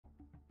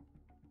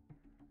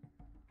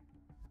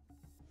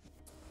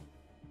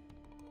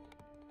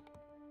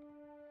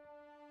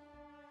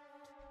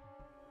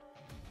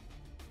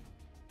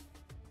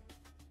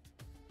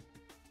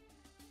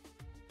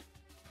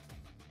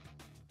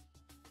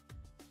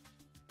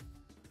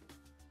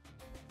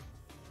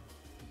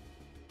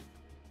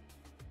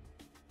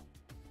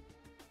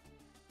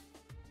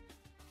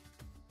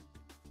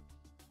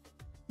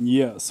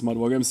Yeah, Smart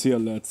War Games here.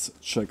 Let's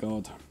check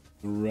out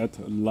Red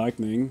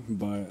Lightning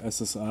by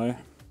SSI,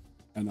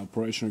 an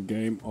operational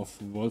game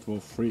of World War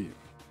III.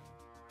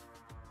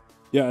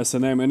 Yeah, as the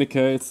name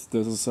indicates,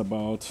 this is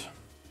about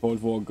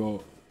Cold War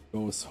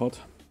goes hot.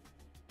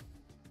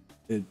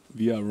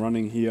 We are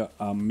running here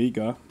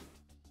Amiga.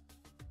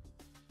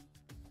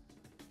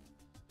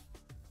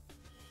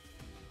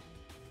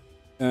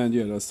 And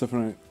yeah, there's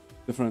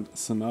different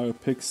scenario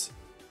picks.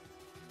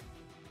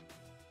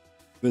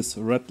 With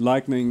Red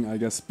Lightning, I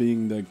guess,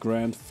 being the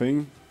grand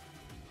thing.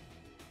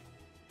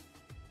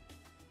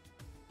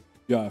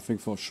 Yeah, I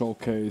think for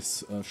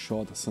showcase, a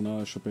short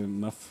scenario should be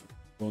enough.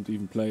 Don't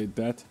even play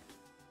that.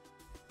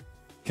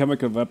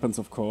 Chemical weapons,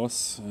 of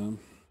course.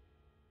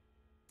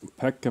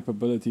 Pack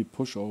capability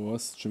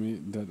pushovers, Jimmy,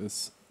 that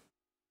is...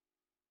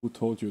 Who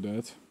told you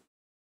that?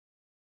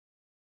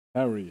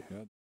 Harry,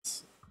 yeah.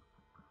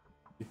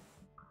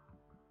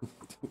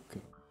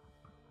 Okay.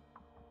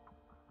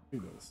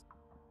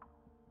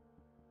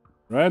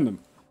 Random.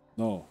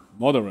 No,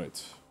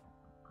 moderate.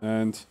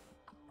 And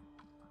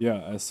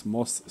yeah, as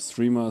most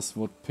streamers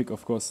would pick,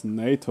 of course,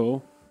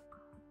 NATO,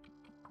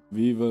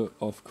 we will,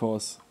 of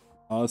course,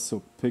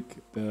 also pick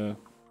the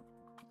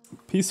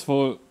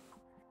peaceful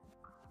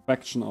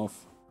faction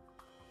of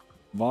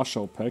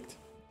Warsaw Pact.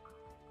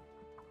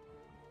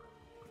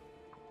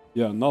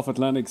 Yeah, North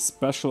Atlantic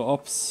Special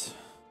Ops.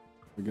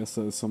 I guess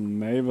there is some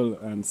naval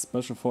and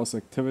special force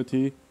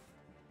activity.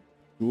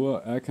 Sure,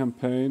 air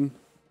campaign.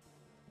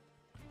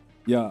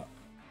 Yeah,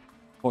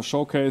 for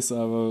showcase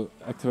I will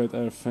activate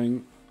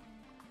everything.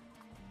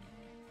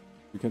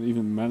 You can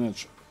even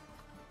manage...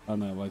 Oh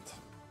no, wait.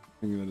 I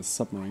think that is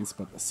submarines,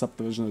 but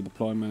subdivisional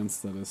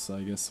deployments, that is,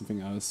 I guess,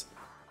 something else.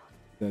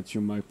 That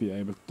you might be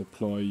able to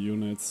deploy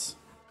units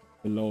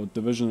below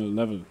divisional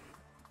level.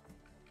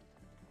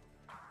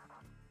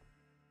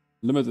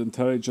 Limited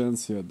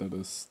intelligence, yeah, that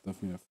is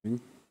definitely a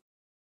thing.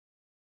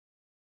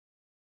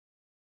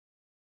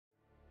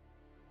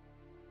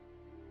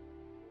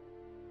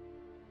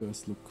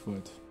 Does look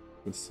quite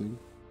interesting.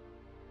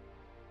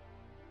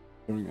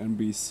 During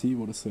NBC,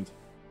 what is it?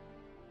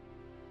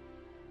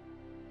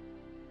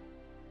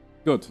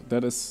 Good,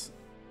 that is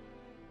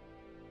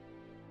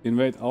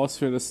invade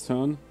Austria this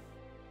turn.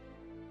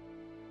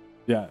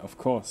 Yeah, of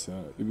course,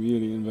 yeah,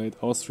 immediately invade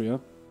Austria.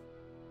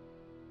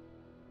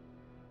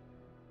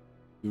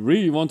 You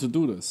really want to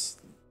do this?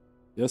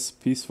 Yes,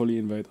 peacefully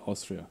invade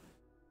Austria.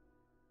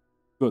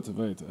 Good,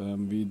 wait,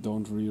 we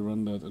don't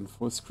rerun that in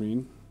full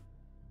screen.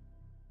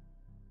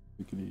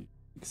 Quickly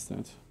fix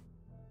that.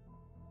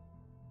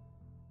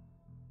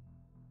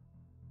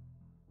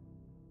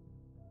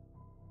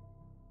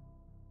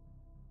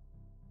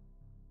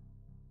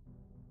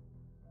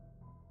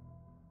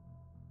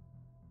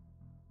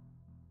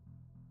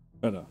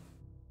 Better.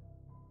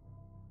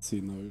 See,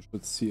 now you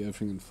should see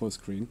everything in full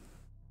screen.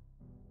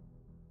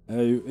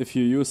 If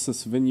you use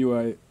this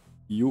UAE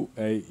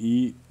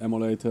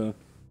emulator,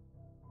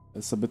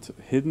 it's a bit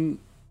hidden.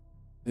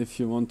 If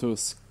you want to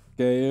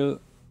scale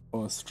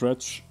or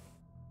stretch,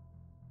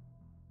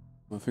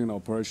 I think an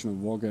operational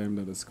war game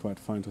that is quite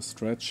fine to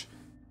stretch.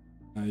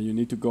 You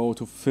need to go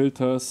to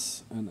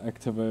filters and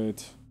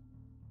activate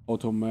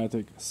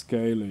automatic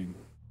scaling.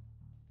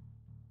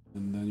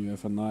 And then you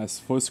have a nice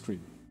full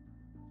screen.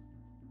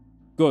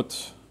 Good.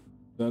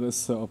 That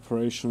is the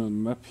operational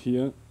map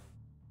here.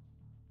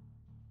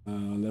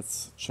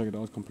 Let's check it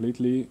out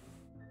completely.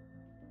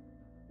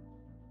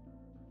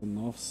 The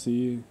North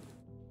Sea.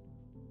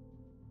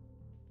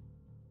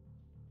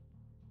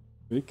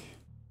 Big.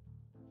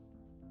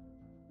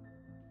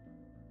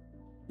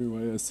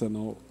 Why is there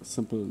no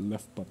simple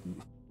left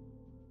button?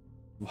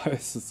 Why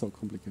is it so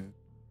complicated?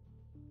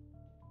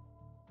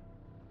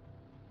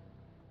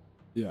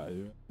 Yeah,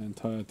 you have the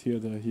entire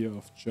theater here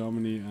of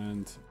Germany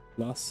and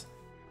plus.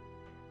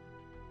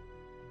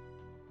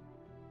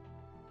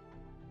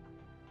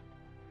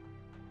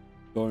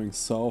 Going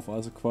south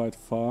also quite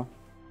far.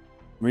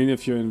 I mean,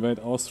 if you invade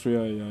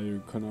Austria, yeah,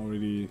 you can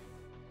already...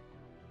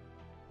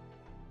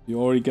 You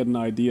already get an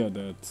idea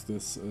that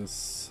this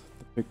is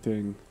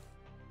depicting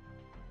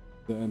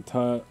the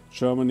entire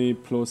Germany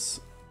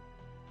plus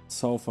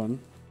southern.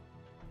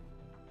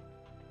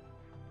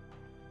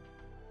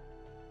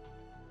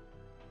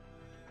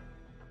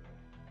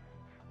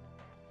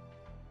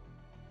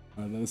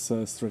 That is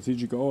a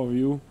strategic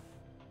overview,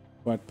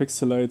 quite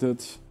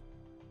pixelated,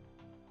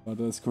 but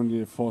that's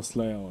currently a forced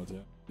layout. Yeah,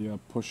 we are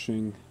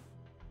pushing,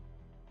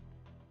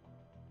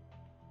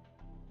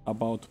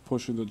 about to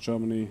push into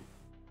Germany,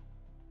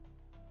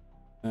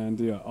 and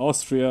yeah,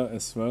 Austria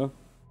as well.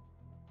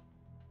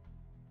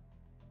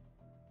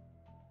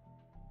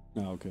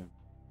 Ah, okay.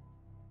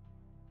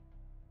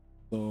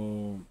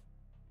 So,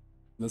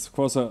 this, of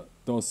course,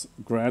 those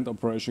grand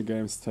operation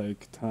games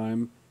take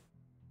time.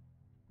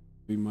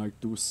 We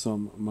might do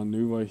some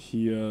maneuver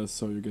here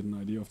so you get an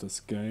idea of this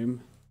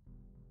game.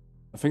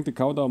 I think the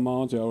counter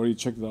amount, I already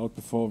checked it out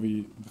before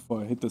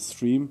I hit the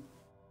stream.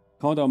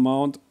 Counter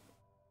amount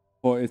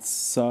for its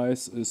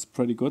size is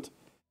pretty good.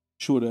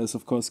 Sure, there's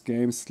of course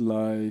games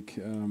like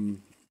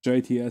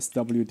JTS,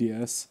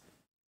 WDS,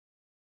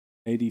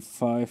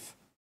 85.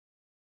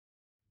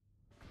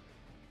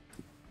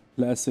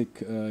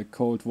 Classic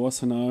Cold War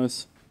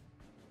scenarios.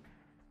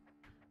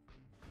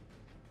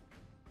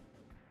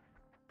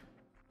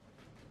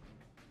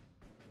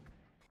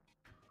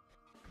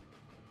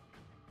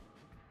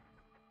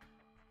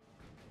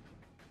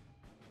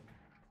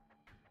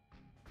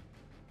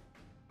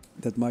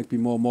 That might be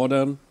more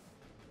modern,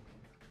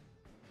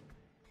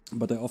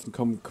 but they often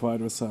come quite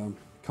with a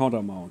counter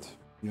amount.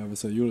 Yeah,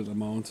 with a unit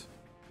amount.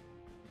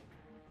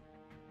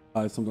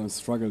 I sometimes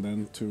struggle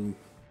then to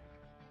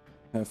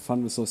have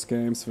fun with those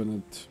games when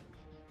it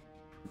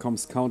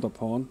becomes counter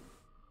pawn.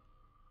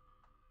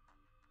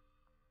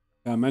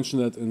 I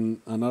mentioned that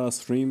in another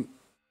stream.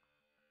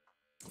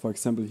 For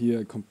example,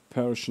 here a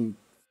comparison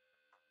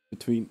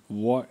between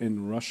War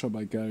in Russia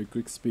by Gary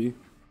Grigsby,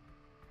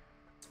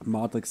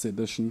 Matrix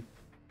Edition,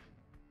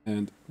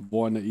 and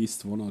War in the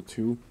East 1 or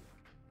 2.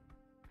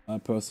 I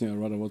personally,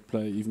 rather would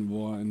play even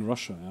War in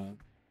Russia. I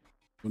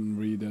wouldn't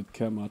really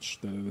care much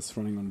that it is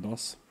running on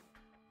DOS.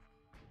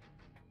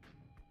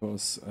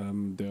 Because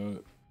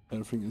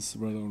everything is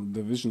rather on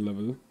division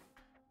level.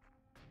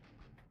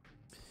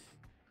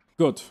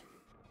 Good.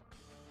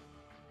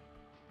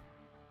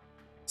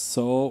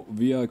 So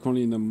we are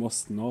currently in the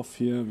most north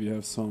here. We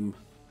have some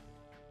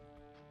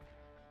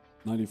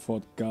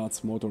 94th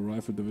Guards Motor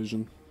Rifle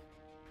Division.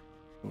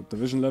 So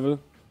division level.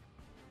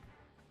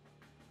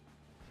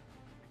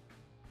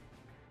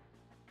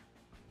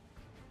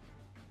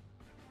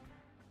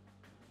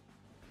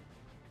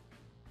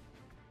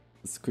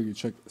 Let's quickly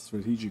check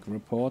strategic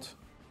report.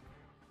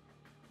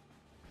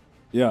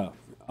 Yeah,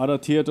 other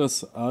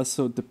theaters are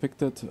also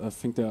depicted. I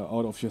think they are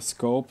out of your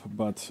scope,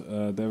 but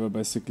they will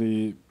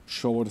basically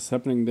show what is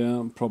happening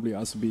there. Probably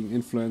also being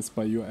influenced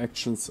by your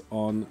actions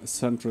on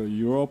Central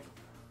Europe.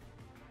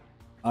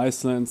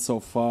 Iceland so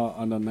far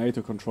under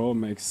NATO control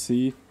makes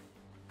sea.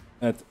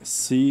 At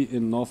sea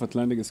in North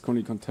Atlantic is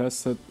currently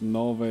contested.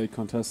 Norway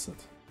contested.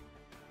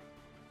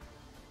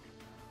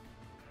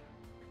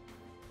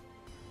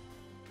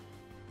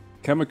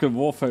 Chemical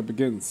warfare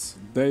begins.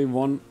 Day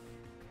 1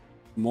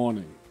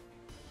 morning.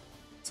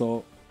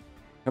 So,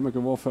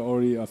 chemical warfare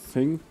already a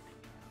thing.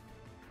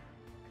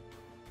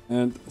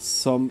 And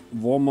some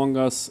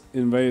warmongers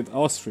invade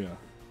Austria.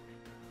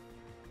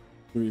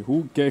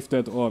 Who gave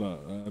that order?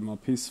 I'm on a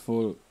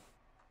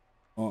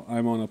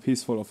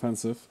peaceful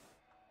offensive.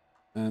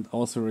 And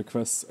also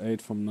requests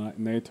aid from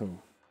NATO.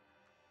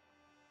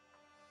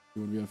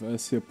 What we have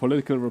else here?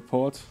 Political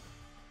report.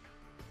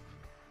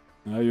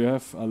 You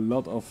have a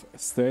lot of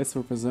states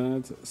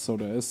represented, so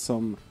there is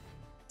some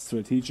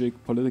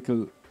strategic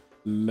political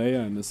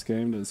layer in this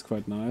game that is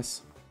quite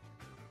nice.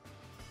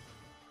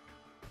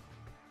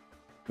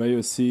 Where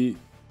you see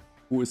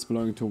who is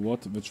belonging to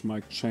what, which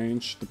might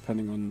change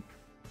depending on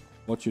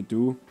what you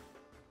do.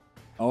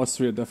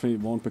 Austria definitely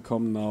won't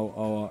become now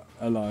our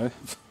ally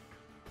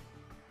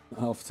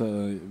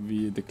after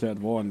we declared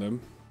war on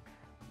them.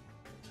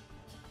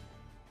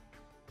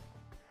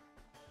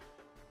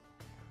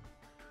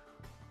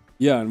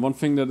 Yeah, and one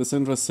thing that is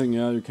interesting,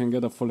 yeah, you can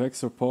get a full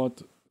hex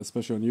report,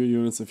 especially on new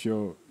units if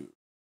you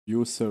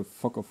use the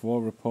Fog of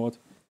War report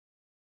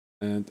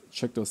and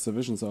check those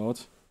divisions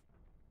out.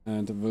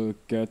 And we'll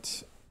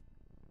get,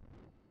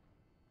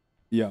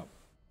 yeah,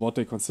 what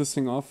they're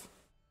consisting of.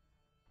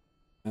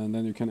 And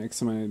then you can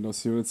examine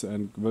those units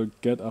and we'll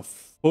get a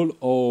full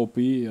OOB.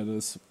 Yeah, that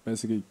is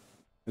basically,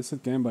 is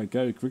it game by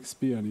Gary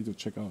Grigsby? I need to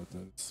check out.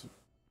 That's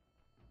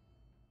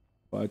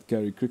quite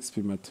Gary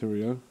Grigsby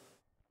material.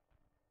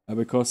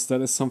 Because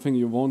that is something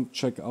you won't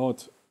check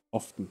out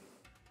often.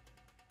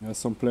 Yeah,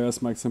 some players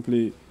might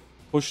simply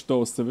push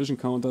those division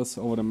counters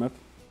over the map.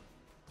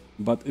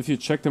 But if you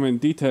check them in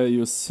detail,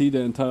 you see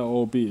the entire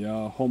OOB.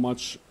 Yeah, how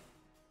much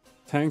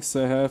tanks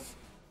they have,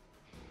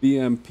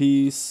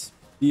 BMPs,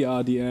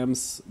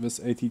 BRDMs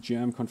with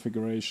ATGM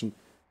configuration,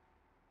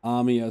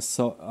 army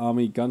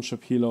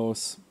gunship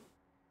helos.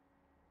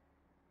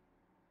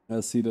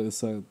 I see that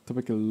is a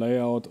typical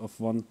layout of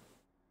one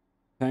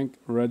tank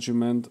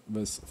regiment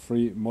with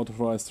 3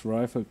 motorized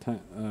rifle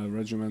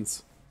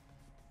regiments.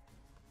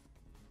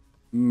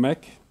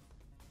 Mech,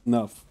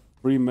 no,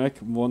 3 mech,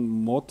 1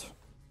 mod,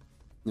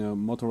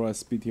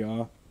 motorized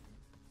BTR.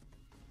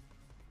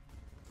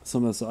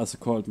 Sometimes also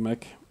called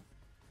mech.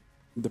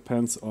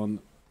 Depends on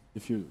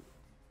if you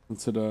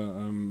consider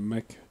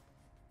mech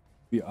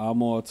be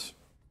armored,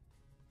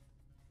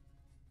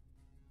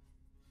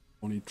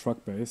 only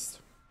truck based.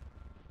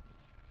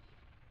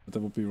 But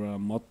that would be rather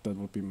mod, that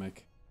would be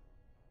mech.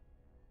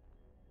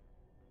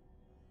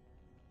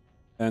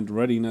 And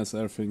readiness,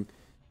 everything.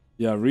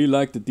 Yeah, I really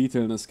like the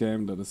detail in this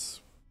game, that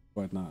is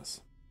quite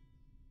nice.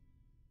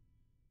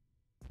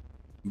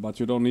 But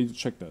you don't need to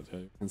check that, yeah,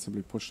 you can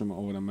simply push them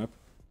over the map.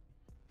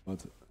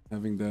 But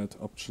having that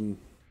option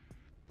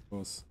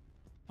was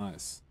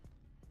nice.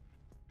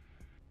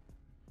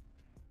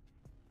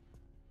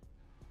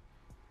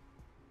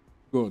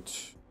 Good.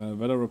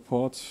 Weather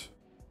report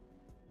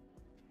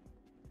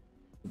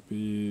would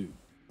be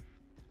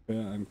fair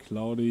and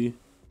cloudy.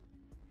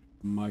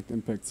 might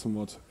impact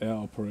somewhat air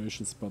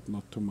operations, but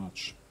not too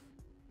much.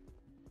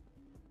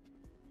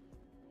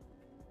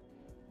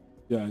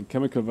 Yeah, and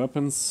chemical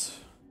weapons.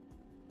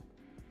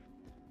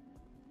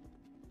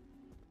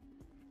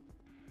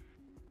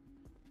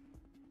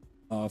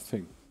 Are a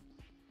thing.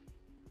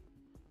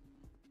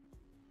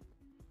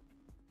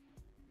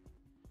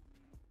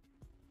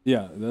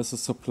 Yeah, there's a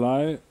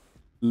supply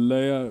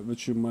layer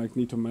which you might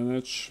need to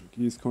manage.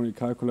 He's currently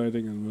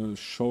calculating and will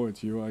show it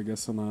to you, I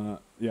guess, on a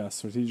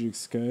strategic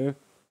scale.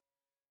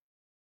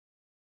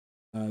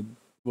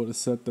 What is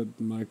said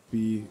that might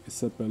be, is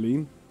that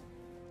Berlin?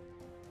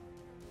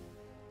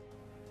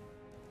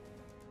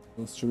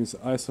 Those Jimmy's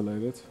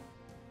isolated.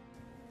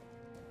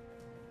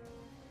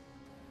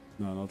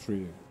 No, not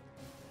really.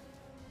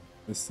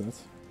 Is that?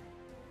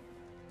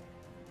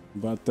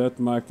 But that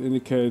might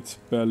indicate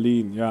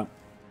Berlin, yeah.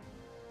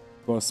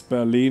 Because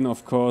Berlin,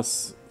 of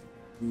course,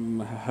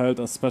 held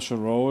a special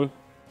role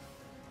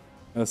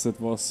as it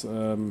was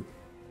in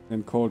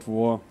Cold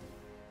War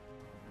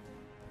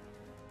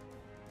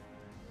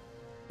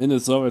in the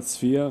Soviet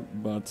sphere,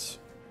 but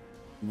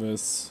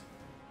with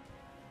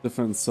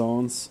different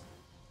zones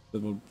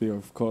that would be,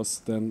 of course,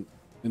 then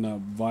in a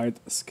wide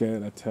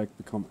scale attack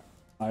become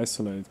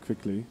isolated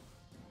quickly.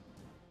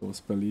 Those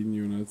Berlin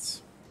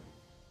units.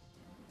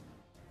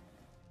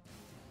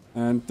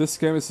 And this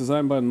game is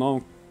designed by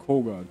Norm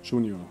Koga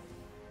Jr.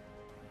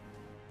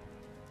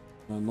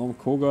 Norm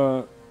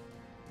Koga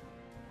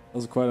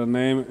has quite a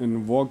name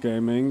in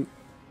wargaming.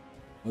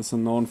 Also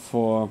known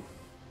for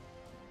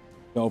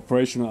the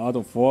operational art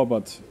of war,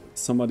 but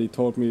somebody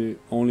told me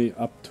only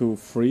up to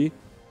 3.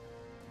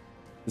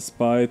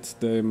 Despite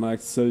they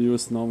might still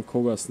use Norm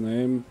Koga's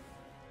name.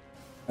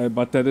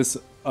 But that is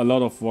a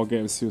lot of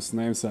wargames use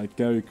names like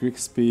Gary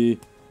Grigsby,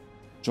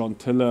 John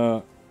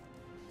Tiller,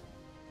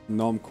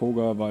 Norm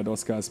Koga, while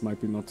those guys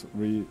might be not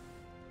really...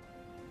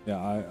 Yeah,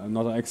 I'm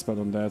not an expert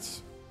on that.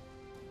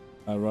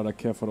 I rather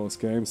care for those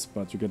games,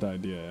 but you get the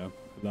idea, yeah.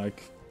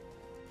 Like,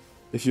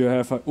 if you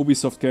have an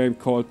Ubisoft game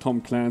called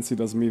Tom Clancy,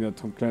 doesn't mean that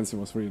Tom Clancy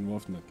was really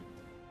involved in that game.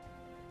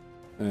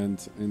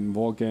 And in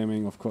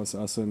wargaming, of course,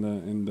 also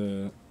in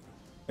the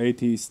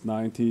 80s,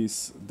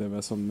 90s, there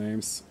were some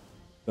names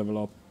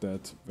developed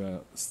that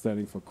were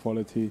standing for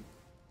quality.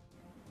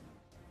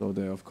 So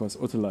they, of course,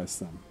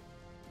 utilized them.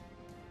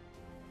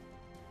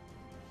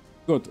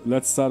 Good,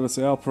 let's start with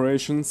air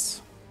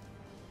operations.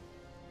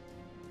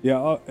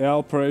 Yeah, air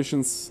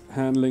operations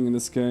handling in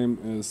this game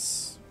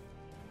is...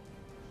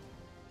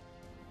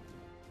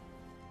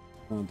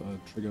 And I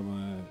trigger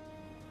my...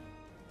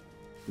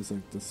 It's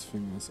like this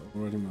thing is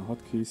already my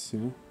hotkeys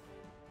here.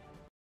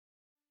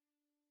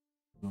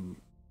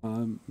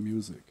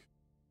 Music.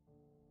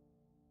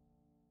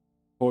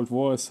 Cold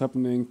War is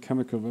happening,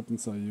 chemical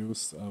weapons are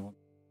used. I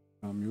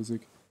want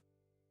music.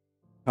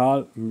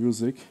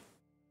 Music.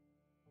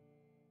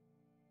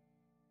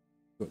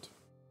 Good.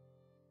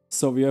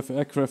 So we have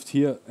aircraft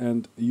here,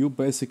 and you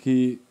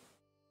basically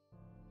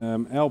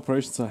air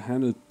operations are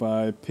handled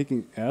by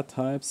picking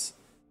aircraft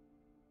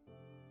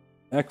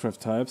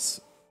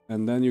types,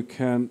 and then you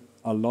can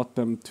allot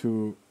them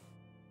to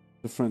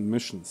different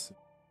missions.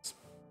 It's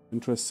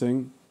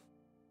interesting,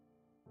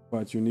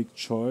 quite unique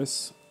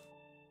choice.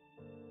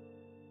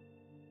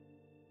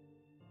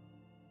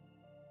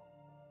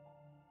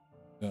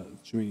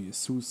 Jimmy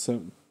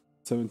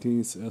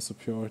Su-17's air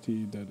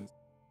superiority, that is.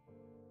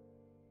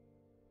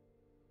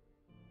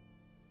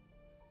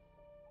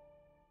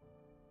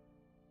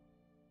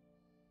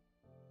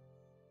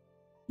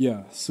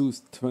 Yeah,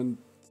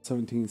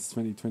 Su-17's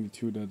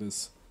 2022, that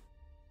is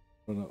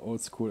rather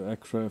old school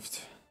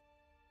aircraft.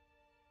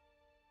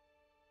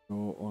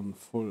 Go on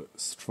full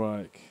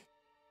strike.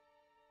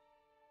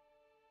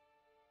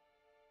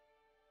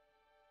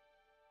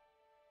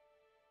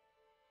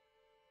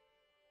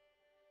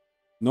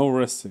 No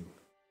resting.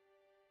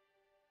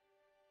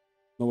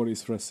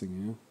 Nobody's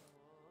resting,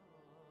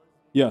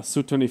 yeah? Yeah,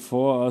 Su-24,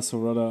 also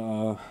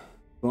rather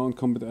ground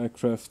combat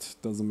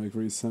aircraft. Doesn't make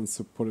really sense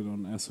to put it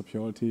on air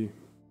superiority.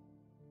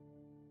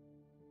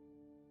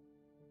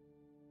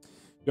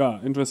 Yeah,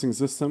 interesting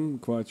system,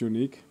 quite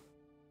unique.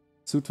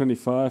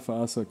 Su-25 are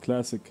also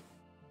classic.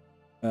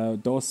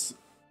 Those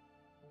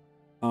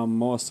are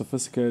more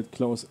sophisticated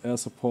close air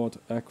support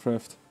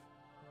aircraft.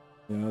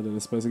 Yeah, that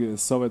is basically the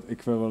Soviet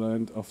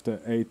equivalent of the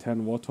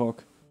A-10 Warthog.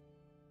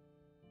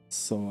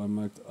 So I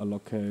might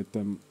allocate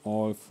them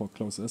all for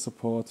close air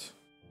support.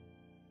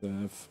 They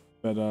have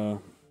better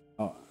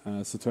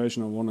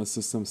situational awareness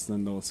systems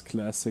than those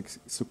classic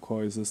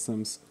Sukhoi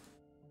systems.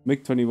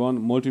 MiG-21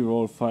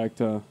 multi-role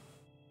fighter,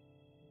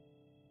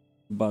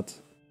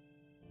 but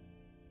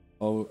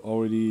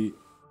already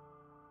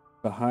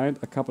behind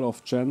a couple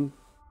of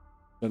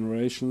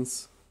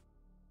generations.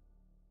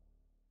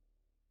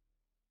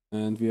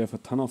 And we have a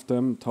ton of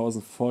them,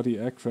 1040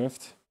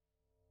 aircraft.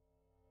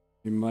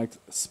 We might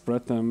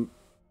spread them.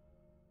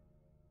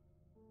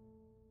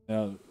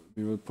 Yeah,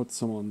 we will put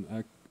some on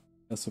air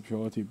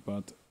superiority,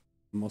 but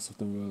most of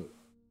them will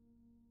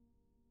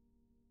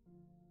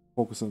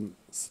focus on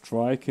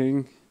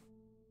striking.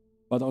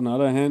 But on the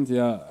other hand,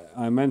 yeah,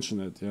 I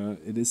mentioned it, yeah,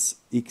 it is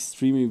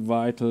extremely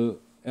vital.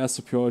 Air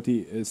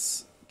superiority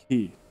is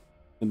key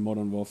in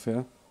modern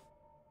warfare.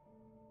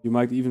 You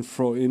might even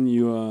throw in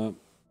your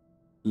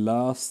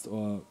last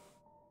or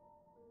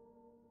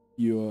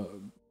your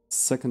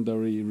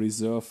secondary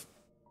reserve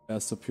air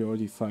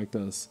superiority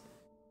fighters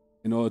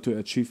in order to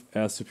achieve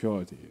air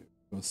superiority.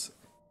 Because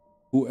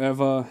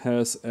whoever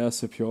has air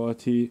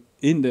superiority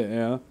in the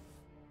air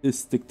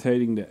is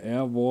dictating the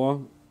air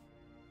war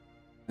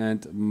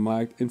and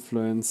might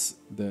influence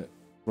the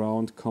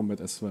ground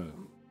combat as well.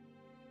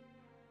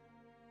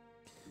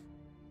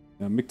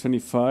 Yeah,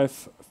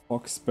 MiG-25,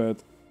 Foxbat,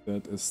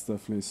 that is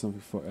definitely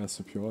something for air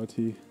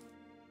superiority.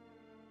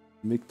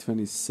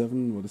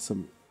 MiG-27, what is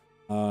some...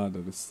 Ah,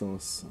 that is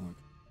those...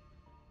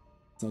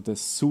 it's not the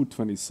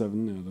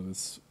Su-27, yeah, that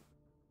is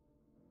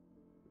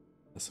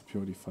air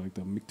superiority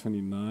fighter.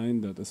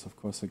 MiG-29, that is of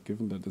course a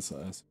given, that is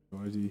air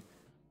superiority.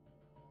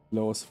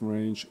 Lowest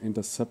range,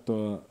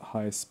 interceptor,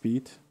 high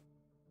speed.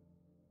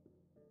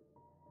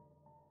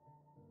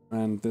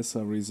 And these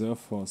are reserve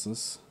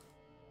forces.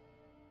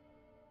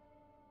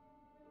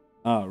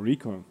 Ah,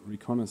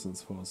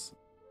 reconnaissance force.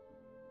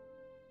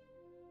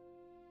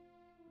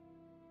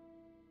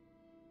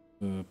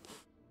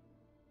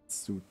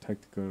 Let's do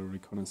tactical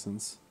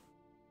reconnaissance.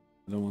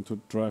 I don't want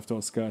to drive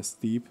those guys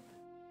deep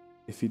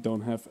if you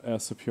don't have air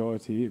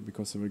superiority,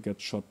 because they will get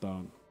shot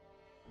down.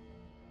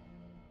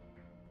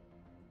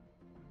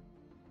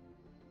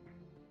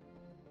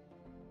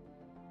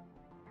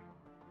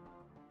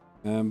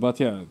 But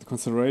yeah, the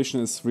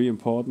consideration is really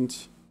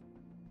important.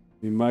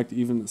 We might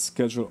even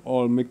schedule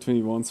all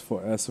MiG-21s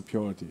for air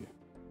superiority.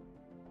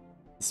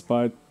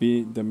 Despite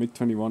the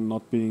MiG-21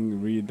 not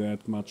being really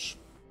that much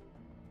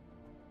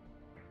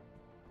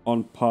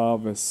on par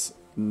with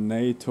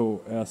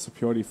NATO air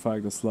superiority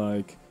fighters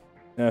like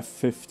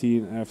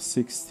F-15,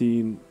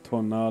 F-16,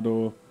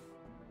 Tornado.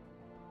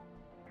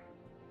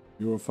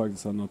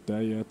 Eurofighters are not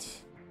there yet.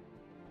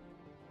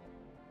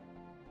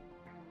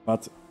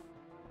 But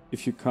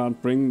if you can't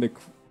bring the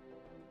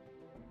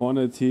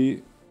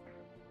quantity,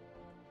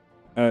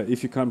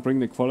 if you can't bring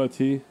the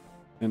quality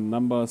in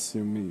numbers,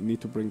 you need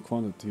to bring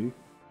quantity.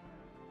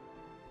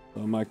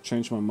 So I might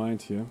change my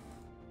mind here.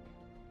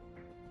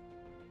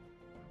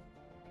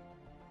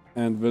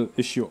 And will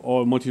issue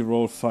all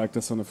multi-role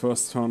fighters on the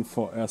first turn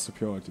for air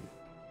superiority.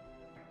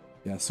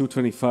 Yeah,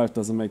 Su-25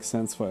 doesn't make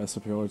sense for air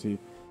superiority.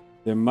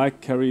 They might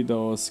carry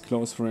those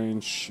close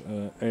range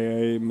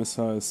AA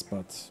missiles,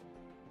 but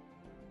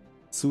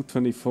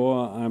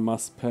Su-24 I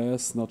must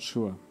pass, not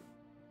sure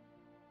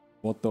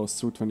what those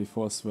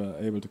Su-24s were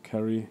able to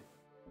carry.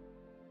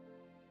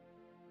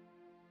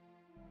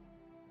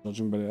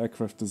 Judging by the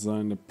aircraft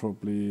design, they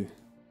probably...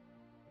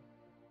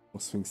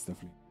 those things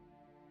definitely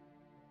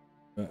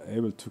were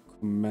able to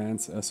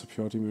command air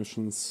superiority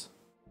missions.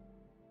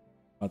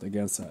 But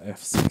against a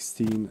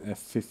F-16,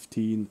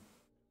 F-15,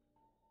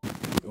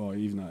 or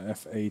even a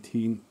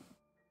F-18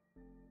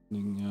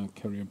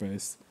 carrier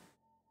based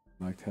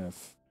might have.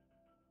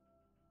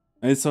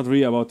 And it's not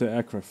really about the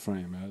aircraft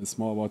frame, it's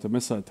more about the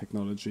missile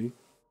technology.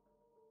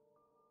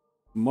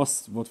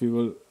 Most what we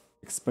will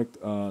expect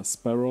are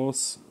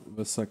Sparrows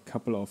with a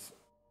couple of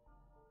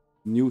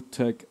new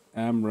tech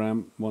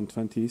AMRAAM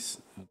 120s.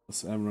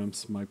 Those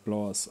AMRAAMs might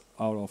blow us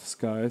out of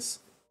skies.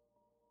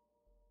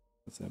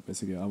 They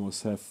basically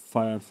almost have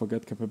fire and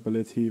forget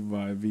capability,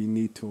 while we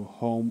need to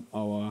home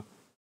our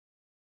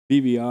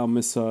BBR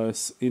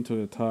missiles into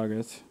the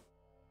target.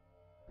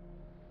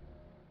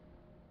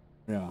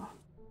 Yeah,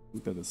 I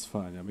think that is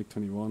fine. Yeah,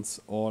 MiG-21s,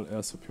 all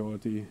air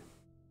superiority.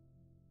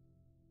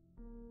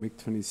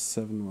 MiG-27,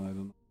 I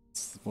don't know.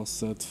 Was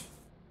that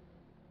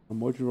a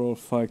multi-role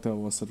fighter, or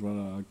was that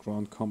rather a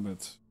ground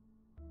combat?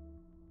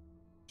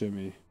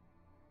 Jimmy.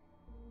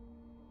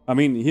 I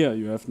mean, here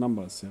you have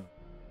numbers, yeah,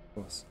 of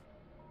course.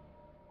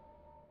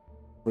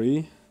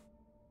 3.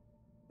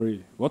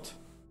 What?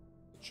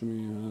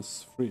 Jimmy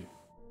has 3.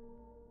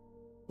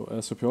 So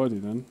air superiority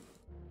then.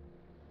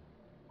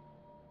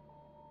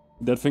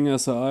 That thing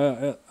has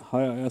a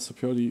higher air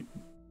superiority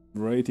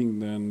rating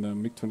than the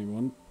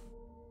MiG-21.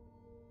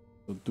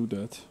 So do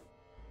that.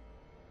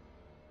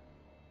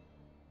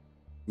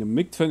 The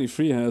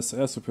MiG-23 has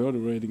air superiority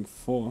rating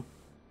 4.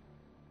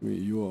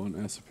 You are on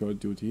air superiority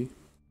duty.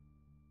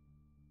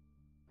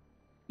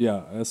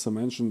 Yeah, as I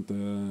mentioned,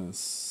 the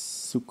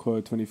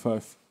Sukhoi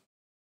 25.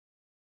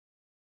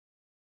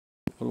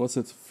 What was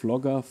it?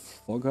 Flogger?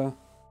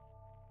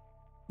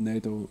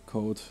 NATO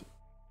code.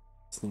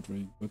 It's not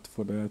really good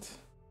for that.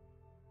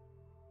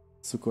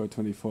 Sukhoi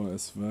 24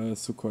 as well.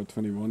 Sukhoi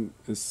 21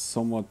 is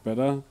somewhat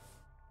better.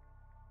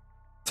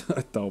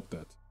 I doubt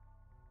that.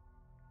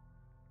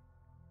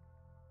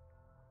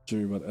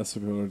 Jimmy, but air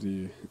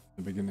superiority in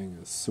the beginning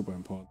is super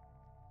important.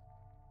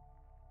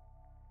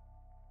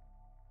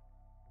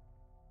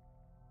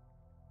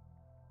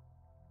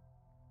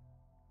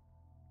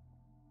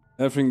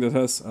 Everything that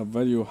has a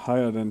value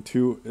higher than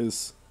 2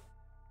 is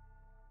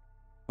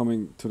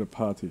coming to the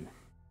party.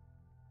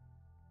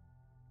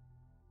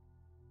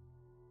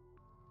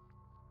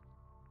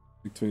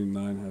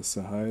 MiG-29 has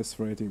the highest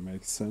rating,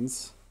 makes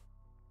sense.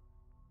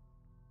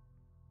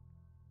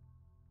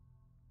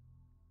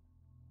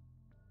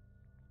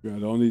 I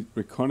don't need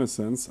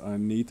reconnaissance, I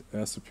need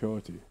air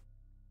superiority.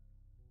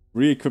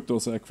 Re-equip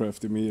those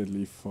aircraft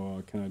immediately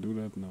for... Can I do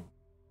that? No.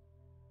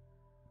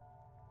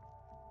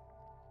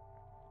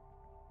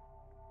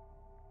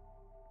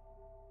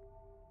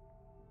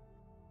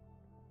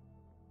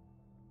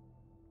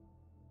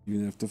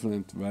 You have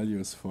different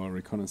values for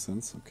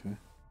reconnaissance, okay.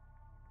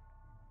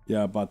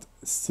 Yeah, but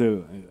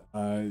still,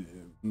 I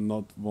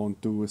won't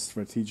do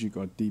strategic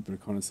or deep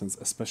reconnaissance,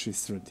 especially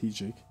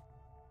strategic.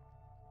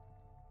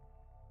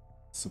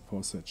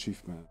 Supposed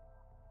achievement.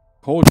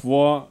 Cold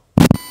War,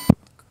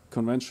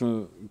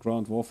 conventional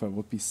ground warfare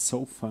would be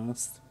so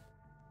fast.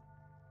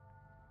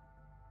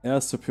 Air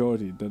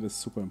superiority, that is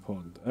super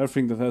important.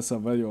 Everything that has a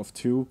value of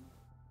 2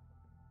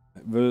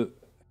 will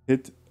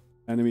hit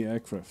enemy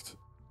aircraft.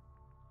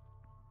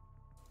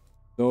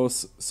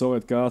 Those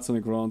Soviet guards on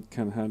the ground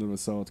can handle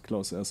without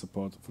close air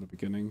support for the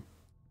beginning.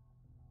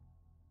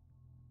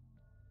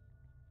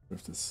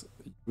 Aircraft is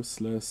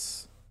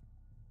useless.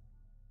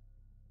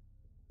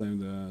 Same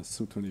the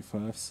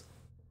Su-25s.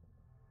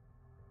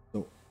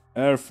 So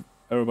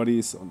everybody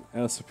is on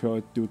air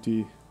superiority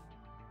duty.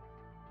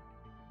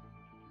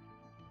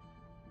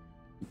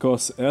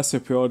 Because air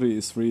superiority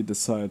is really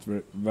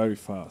decided very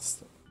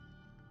fast.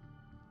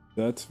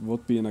 That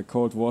would be in a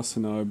Cold War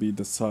scenario be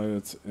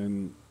decided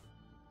in...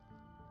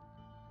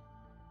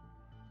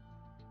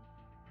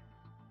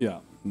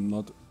 Yeah,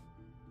 not...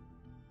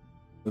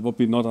 It would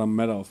be not a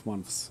matter of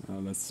months.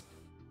 Let's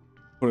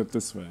put it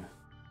this way.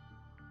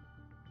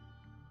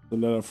 So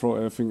let her throw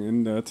everything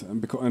in that,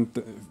 and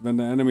when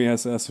the enemy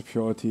has air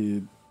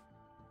superiority,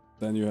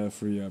 then you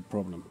have really a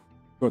problem.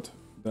 Good,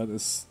 that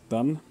is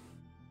done.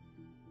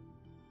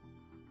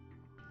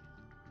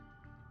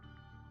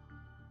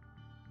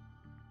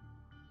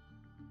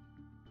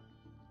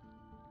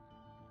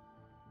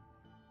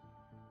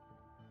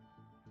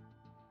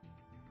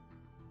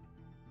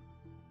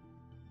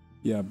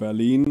 Yeah,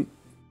 Berlin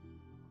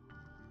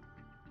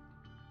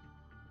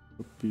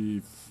would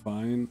be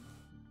fine.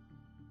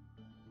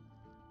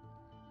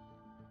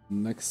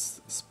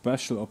 Next,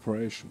 special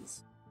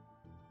operations.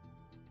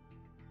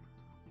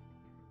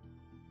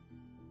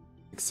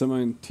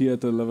 Examine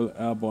theater level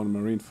airborne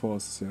marine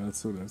forces. Yeah,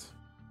 let's do that.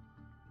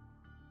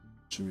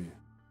 Jimmy.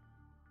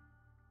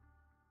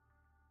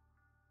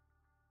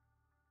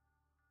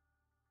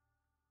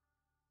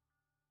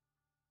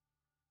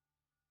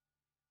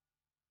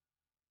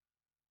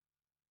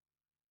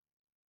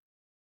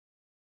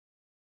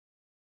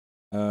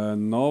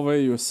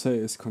 Norway, you say,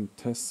 is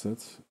contested.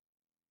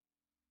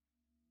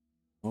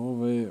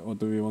 Norway, or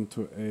do we want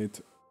to aid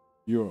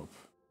Europe?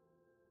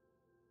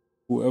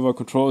 Whoever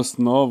controls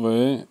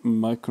Norway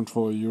might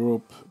control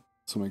Europe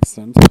to some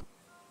extent.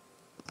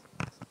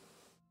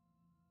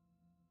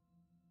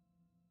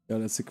 Yeah,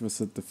 let's stick with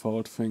the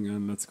default thing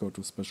and let's go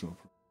to special.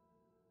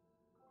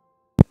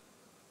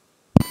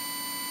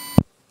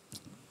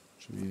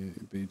 Should we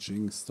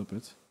Beijing stop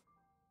it?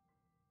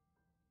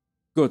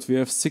 Good, we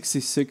have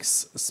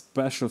 66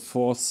 Special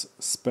Force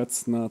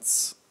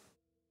Spetsnaz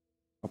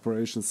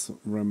operations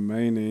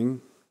remaining.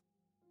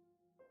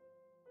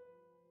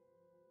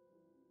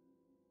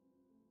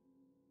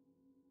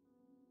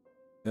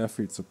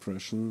 Airfield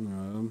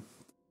suppression.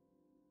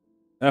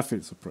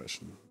 Airfield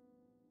suppression.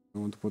 I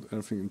want to put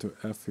everything into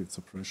airfield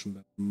suppression.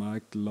 That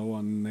might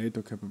lower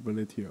NATO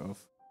capability of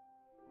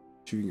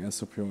achieving air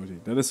superiority.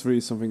 That is really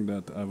something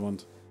that I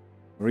want.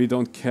 I really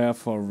don't care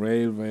for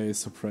railway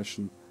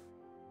suppression.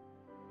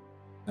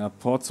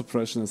 Port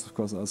suppression is of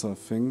course also a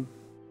thing.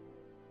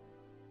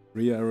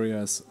 Rear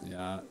areas,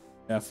 yeah,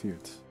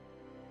 airfield.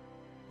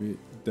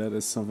 That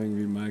is something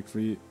we might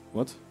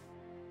what?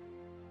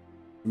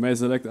 We may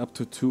select up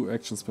to 2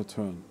 actions per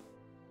turn.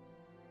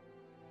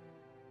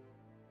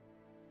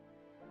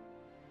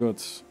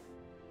 Good.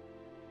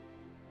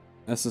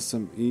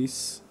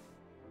 SSMEs.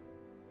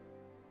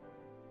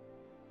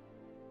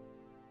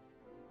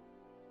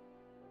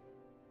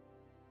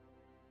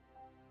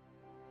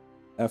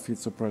 Airfield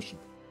suppression.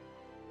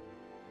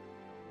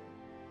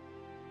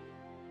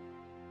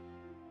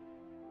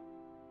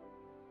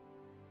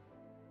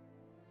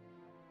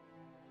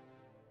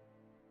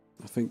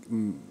 I think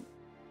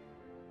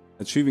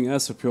achieving air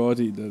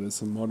superiority, that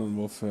is in modern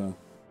warfare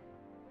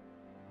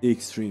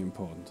extremely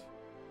important.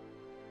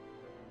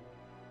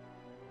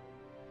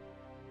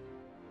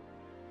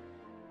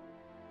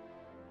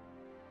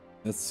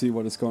 Let's see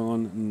what is going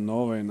on in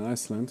Norway and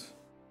Iceland.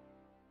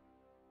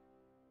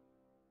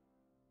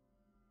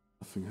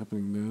 Nothing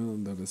happening there,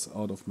 and that is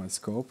out of my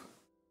scope.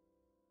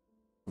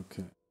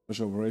 Okay,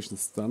 special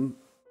operations done.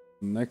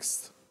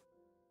 Next,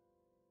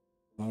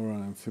 Mara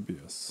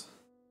amphibious.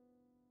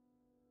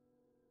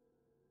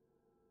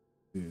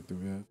 Okay, do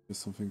we have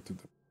something to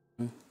do?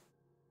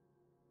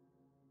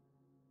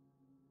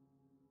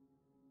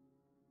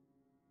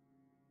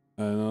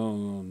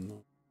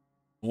 No.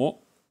 Oh.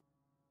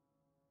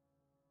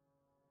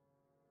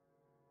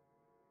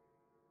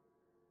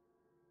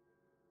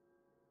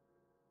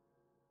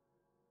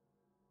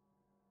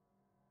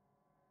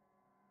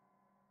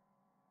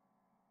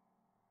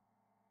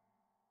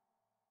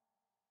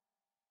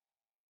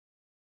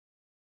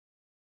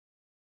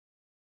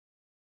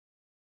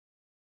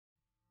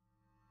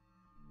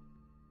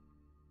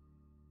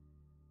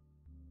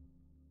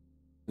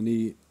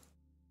 Any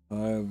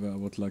tile where I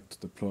would like to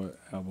deploy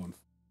airborne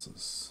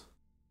forces.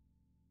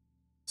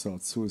 Start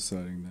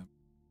suiciding them.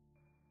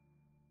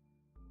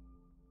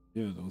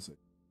 Yeah, those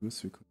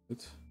AUs we could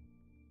hit.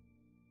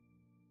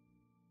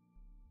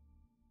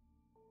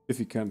 If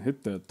we can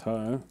hit that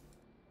tile,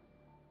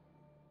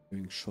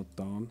 being shot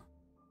down.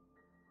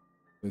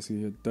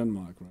 Basically hit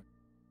Denmark, right?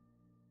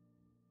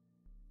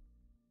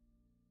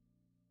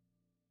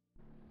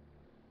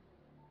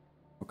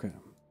 Okay,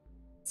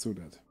 let's do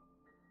that.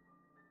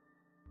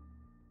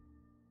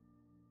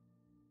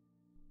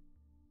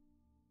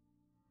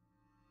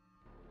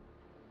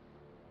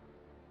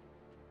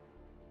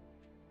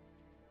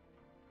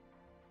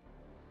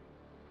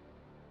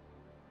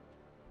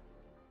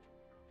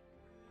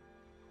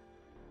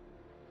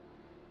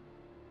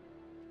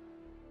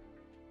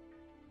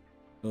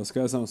 Those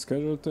guys are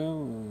scheduled there?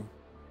 Or?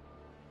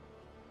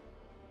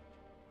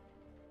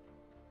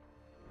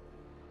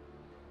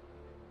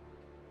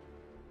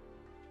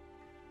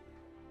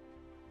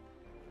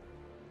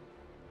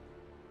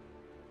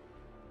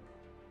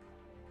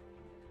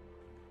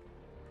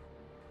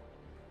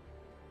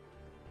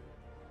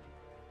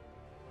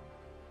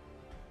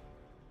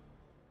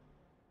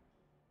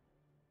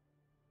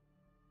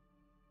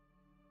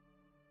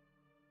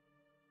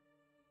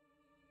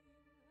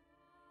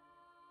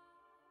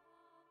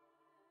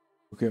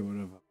 Okay,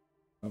 whatever.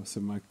 That was the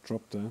mic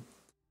drop there.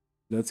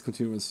 Let's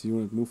continue with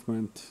unit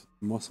movement.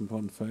 Most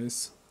important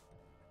phase.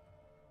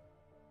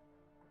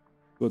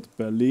 Good,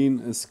 Berlin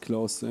is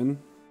closed in.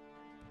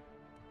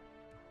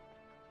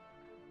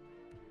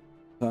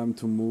 Time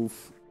to move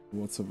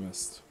towards the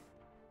west.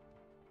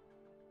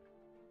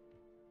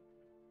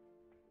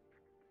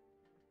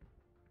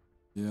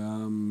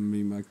 Yeah,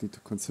 we might need to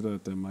consider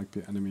that there might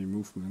be enemy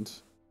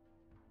movement.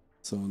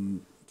 So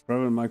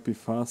travel might be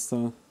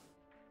faster.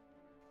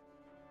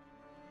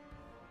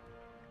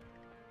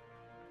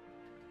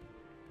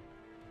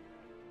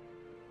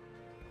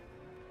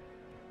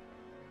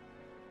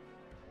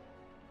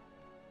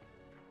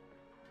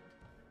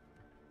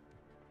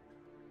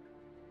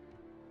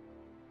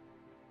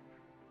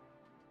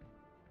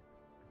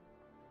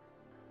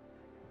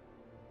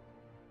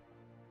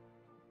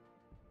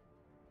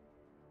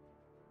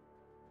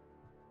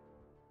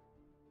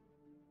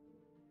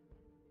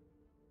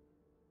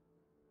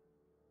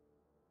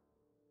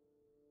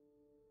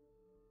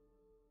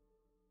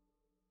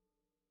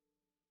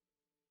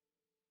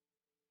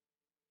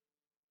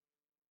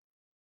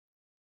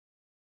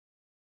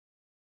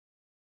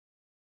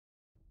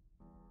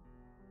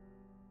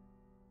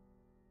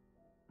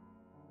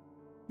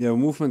 Yeah,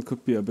 movement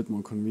could be a bit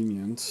more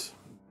convenient.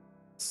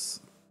 It's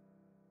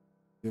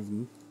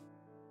given.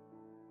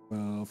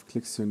 Well, of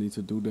clicks you need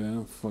to do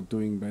there for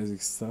doing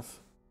basic stuff.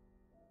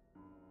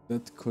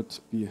 That could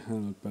be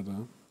handled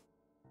better.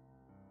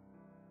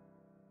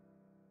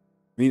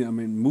 I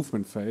mean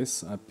movement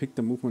phase. I picked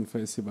the movement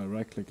phase here by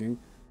right clicking.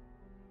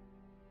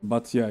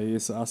 But yeah, he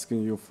is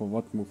asking you for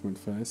what movement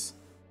phase.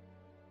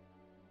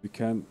 We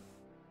can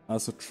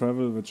also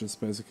travel, which is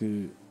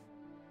basically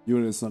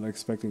unit is not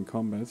expecting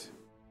combat.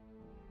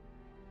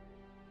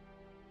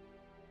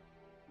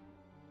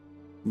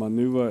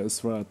 Maneuver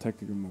is rather a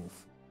tactical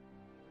move.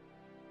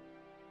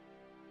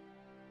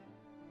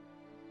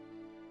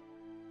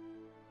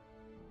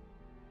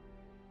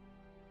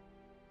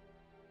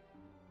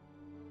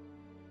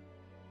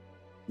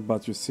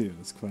 But you see,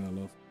 it's quite a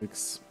lot of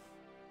clicks.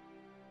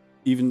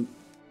 Even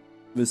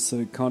with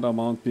the count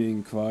amount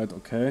being quite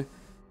okay,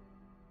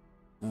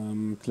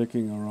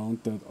 clicking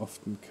around that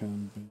often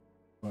can be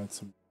quite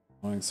some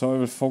annoying. So I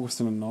will focus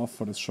in the north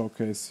for this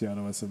showcase, yeah,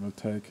 otherwise it will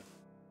take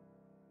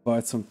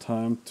quite some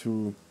time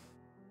to...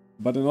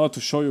 But in order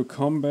to show you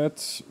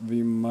combat,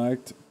 we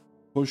might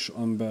push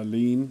on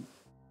Berlin,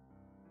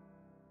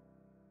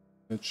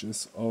 which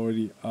is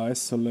already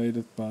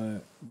isolated by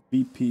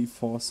VP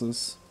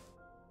forces.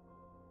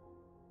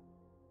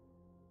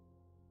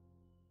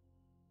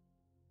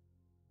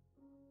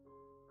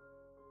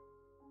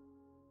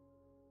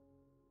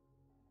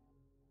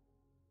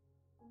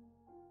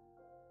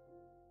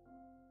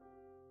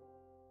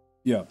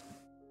 Yeah,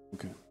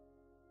 okay.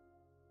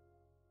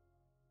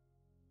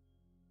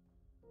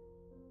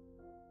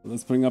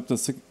 Let's bring up the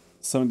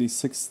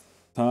 76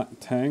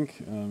 tank.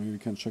 Maybe we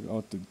can check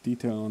out the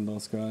detail on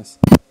those guys,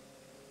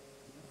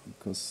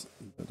 because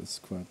that is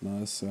quite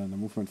nice. In the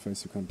movement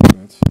phase you can't do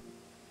that.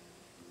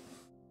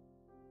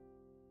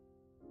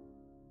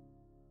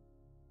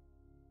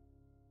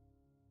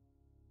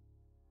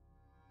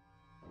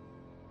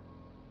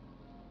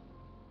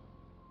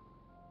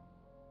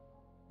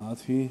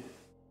 Artvi.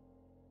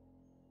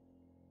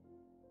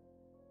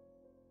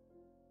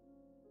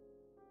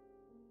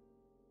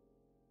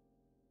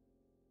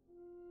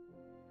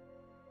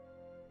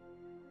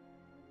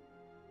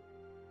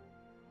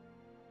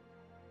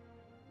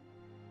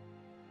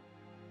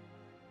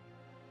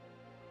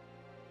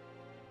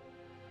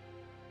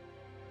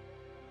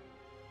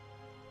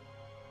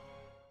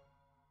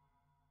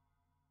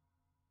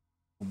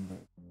 Combat.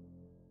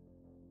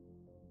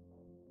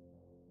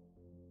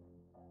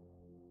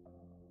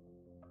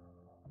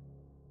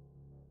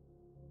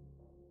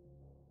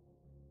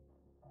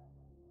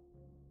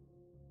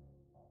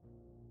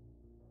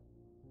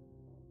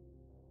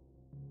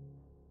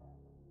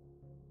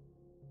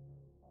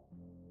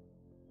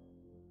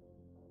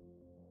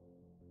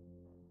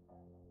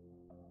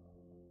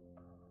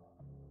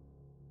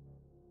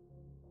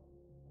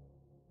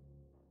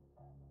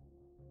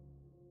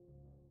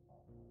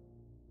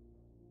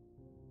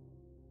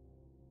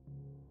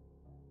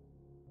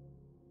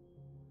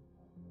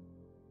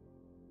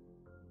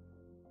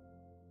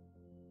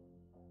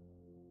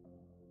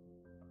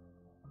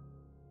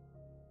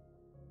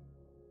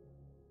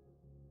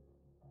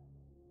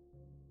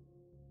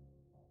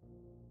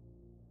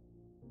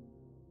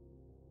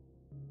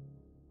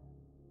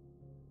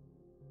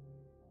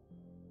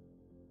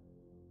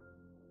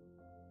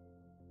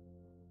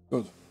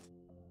 Good.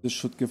 This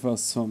should give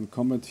us some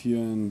combat here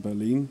in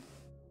Berlin.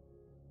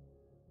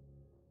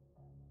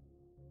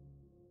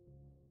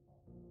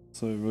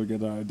 So we will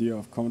get an idea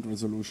of combat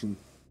resolution.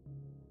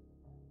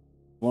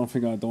 One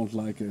thing I don't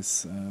like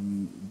is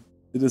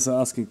it is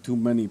asking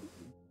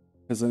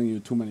presenting you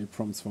too many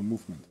prompts for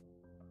movement.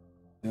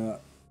 Yeah,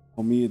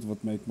 for me it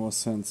would make more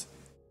sense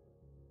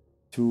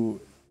to,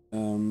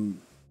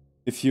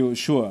 if you,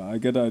 sure, I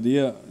get the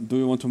idea, do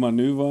you want to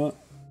maneuver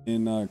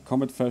in a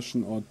combat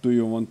fashion or do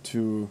you want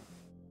to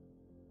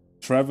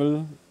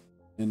travel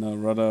in a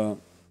rather,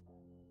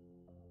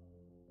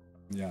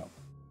 yeah,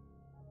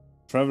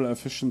 travel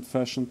efficient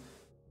fashion,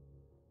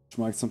 which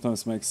might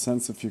sometimes make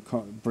sense if you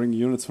bring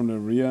units from the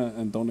rear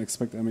and don't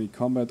expect any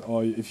combat,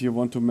 or if you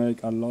want to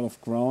make a lot of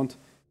ground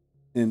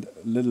in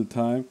little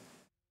time.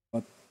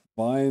 But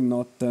why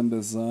not then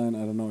design, I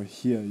don't know,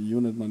 here,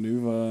 unit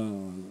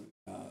maneuver,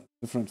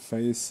 different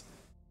phase?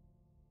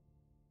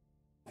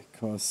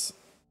 Because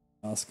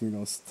asking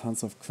those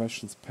tons of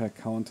questions per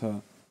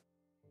counter,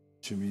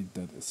 to me,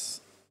 that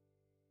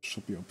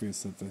should be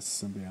obvious that this is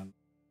simply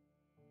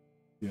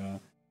yeah,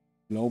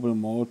 global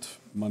mode,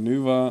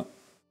 maneuver,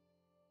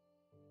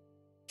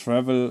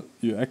 travel,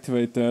 you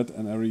activate that,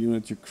 and every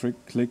unit you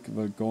click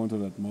will go into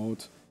that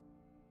mode.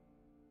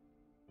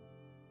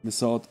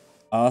 Without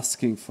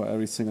asking for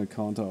every single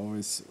counter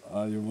always,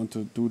 you want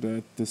to do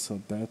that, this or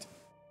that.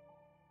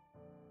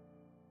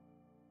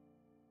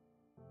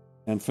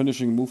 And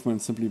finishing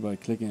movement simply by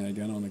clicking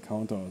again on a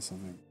counter or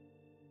something.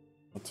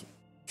 Not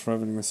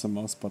traveling with the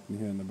mouse button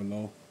here in the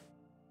below.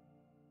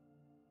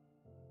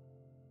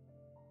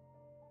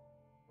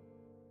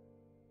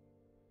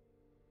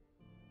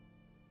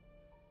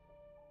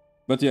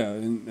 But yeah,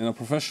 in a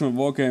professional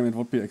wargame it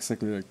would be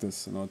exactly like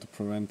this, in order to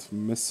prevent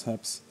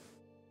mishaps.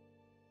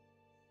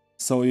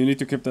 So you need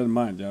to keep that in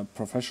mind, yeah.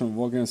 Professional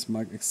wargames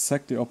might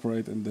exactly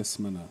operate in this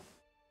manner.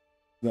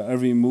 Where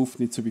every move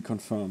needs to be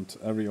confirmed,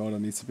 every order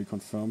needs to be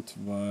confirmed,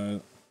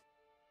 while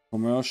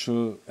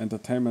commercial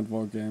entertainment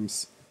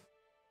wargames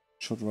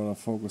should rather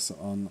focus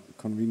on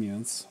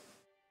convenience.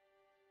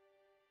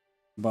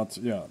 But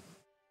yeah,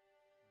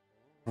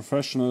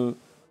 professional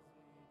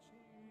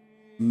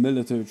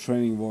military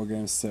training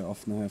wargames, they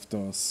often have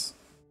those.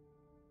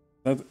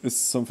 That is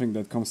something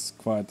that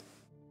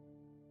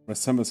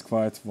resembles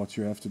quite what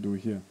you have to do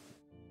here.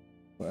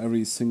 For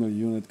every single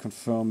unit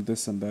confirm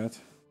this and that.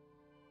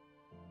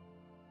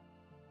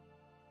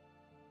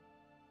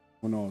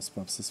 Who knows,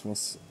 perhaps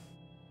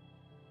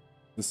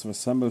this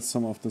resembles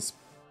some of this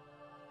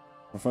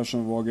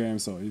professional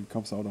wargames, or even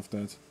comes out of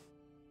that.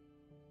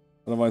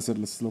 Otherwise it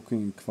is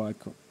looking quite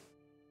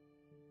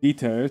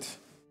detailed.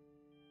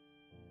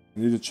 I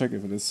need to check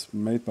if it is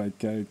made by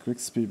Gary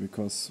Grigsby,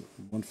 because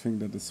one thing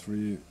that is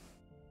really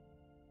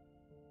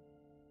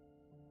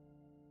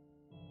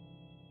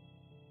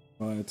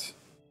quite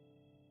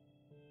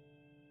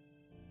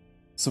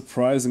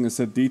surprising is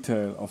the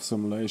detail of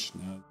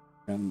simulation. Yeah.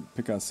 You can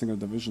pick a single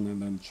division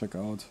and then check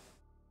out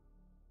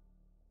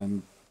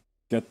and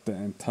get the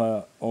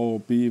entire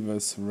OOB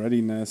with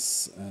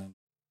readiness and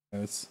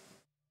else.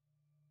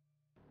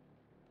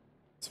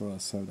 That's what I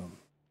seldom.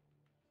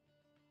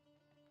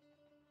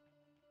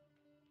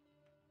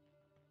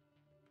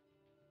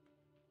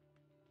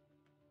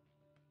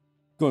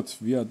 Good,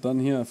 we are done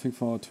here, I think,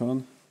 for our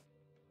turn.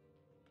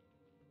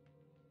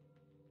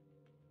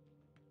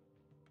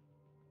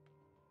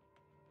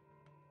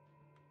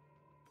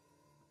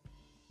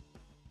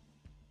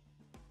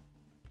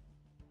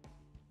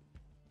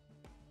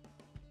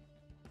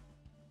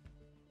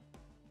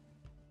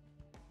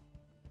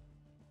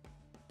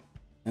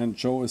 And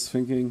Joe is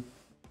thinking.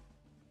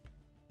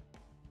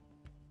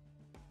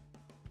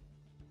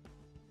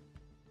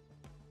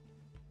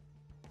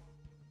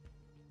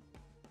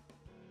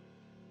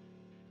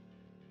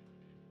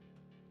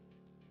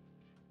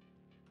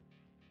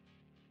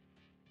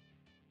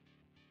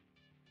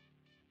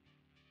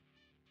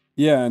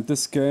 Yeah, and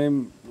this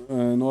game,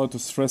 in order to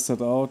stress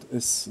that out,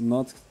 is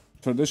not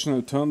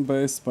traditional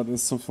turn-based, but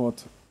is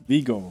somewhat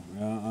Vigo.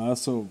 Yeah, I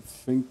also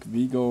think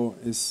Vigo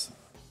is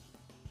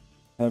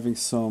having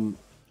some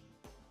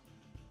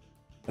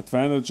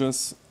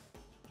advantages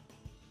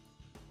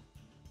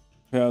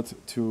compared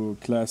to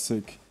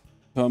classic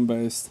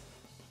turn-based,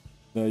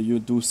 where you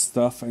do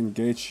stuff,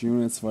 engage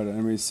units while the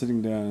enemy is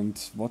sitting there and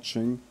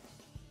watching.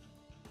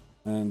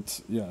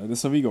 And yeah, it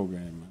is a Vigo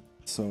game.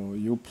 So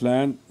you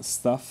plan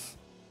stuff,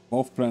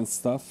 both plan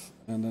stuff,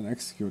 and then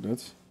execute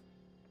it.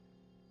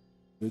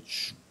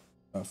 Which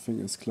I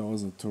think is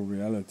closer to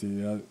reality.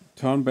 Yeah,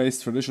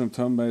 turn-based, traditional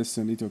turn-based,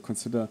 you need to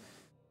consider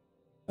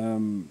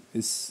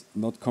is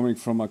not coming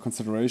from a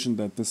consideration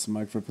that this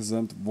might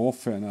represent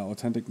warfare in an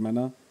authentic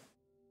manner.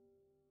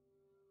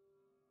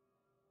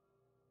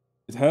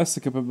 It has the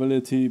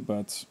capability,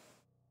 but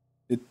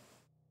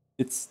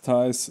its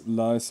ties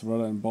lies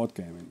rather in board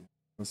gaming.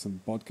 Because in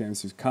board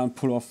games you can't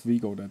pull off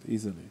Vigo that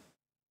easily.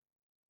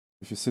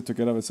 If you sit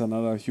together with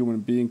another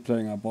human being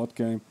playing a board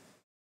game,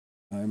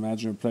 I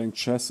imagine you're playing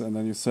chess and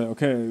then you say,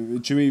 okay,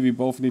 Jimmy, we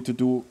both need to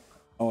do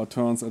our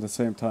turns at the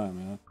same time.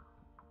 Yeah?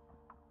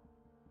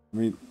 I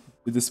mean,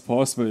 it is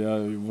possible, yeah,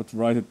 you would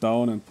write it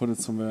down and put it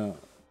somewhere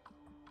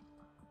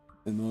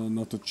in order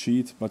not to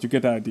cheat, but you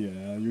get the idea,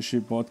 yeah?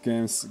 Usually board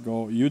games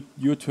go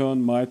your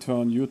turn, my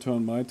turn, your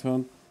turn, my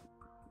turn.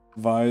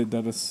 Why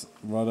that is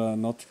rather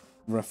not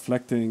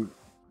reflecting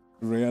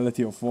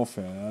reality of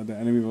warfare, yeah? The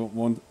enemy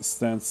won't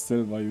stand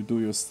still while you do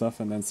your stuff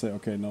and then say,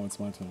 okay, now it's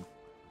my turn.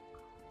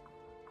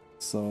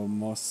 So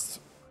most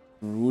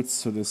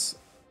roots to this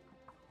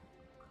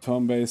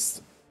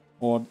turn-based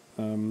or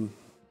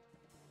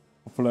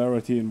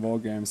popularity in war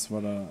games,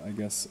 what I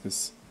guess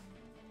is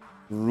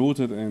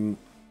rooted in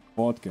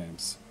board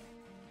games.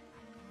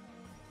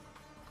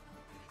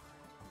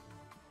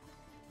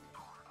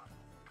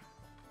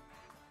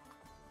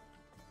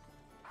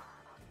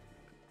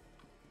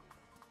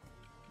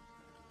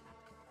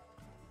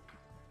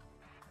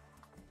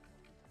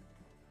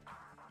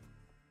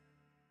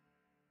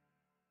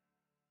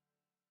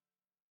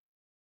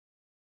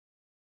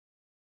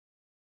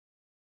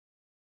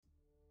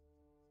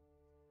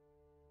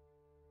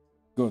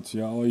 Good,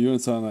 yeah, our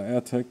units are under air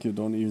attack, you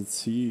don't even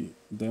see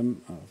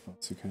them,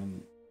 but you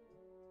can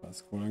by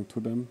scrolling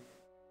to them.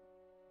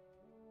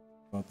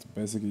 But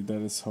basically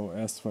that is how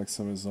airstrikes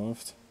are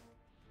resolved.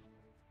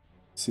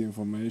 See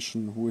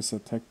information, who is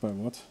attacked by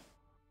what.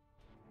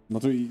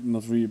 Not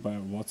really by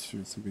what,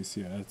 you simply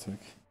see air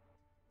attack.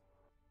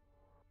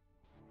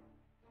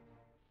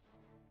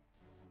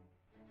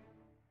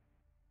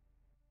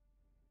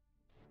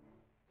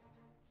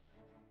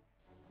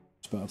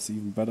 Perhaps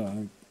even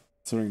better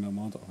considering the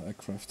amount of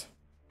aircraft.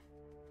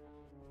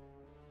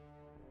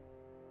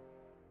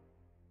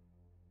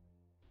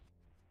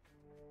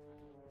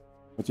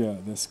 But yeah,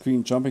 the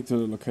screen jumping to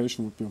the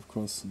location would be of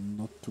course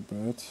not too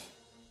bad.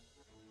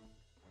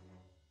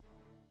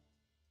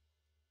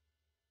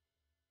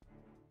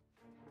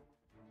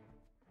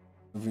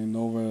 If we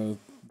know where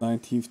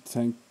 19th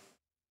Tank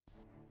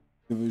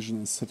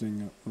Division is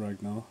sitting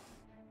right now.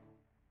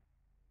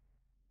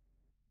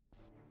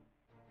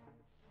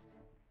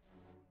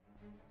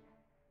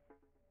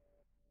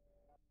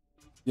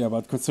 Yeah,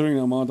 but considering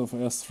the amount of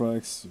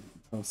airstrikes,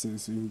 perhaps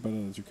it's even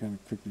better that you can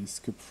quickly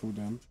skip through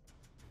them.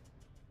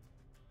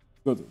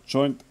 Good,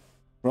 joint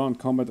ground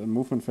combat and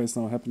movement phase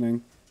now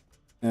happening.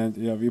 And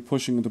yeah, we're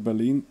pushing into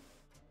Berlin.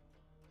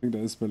 I think that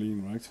is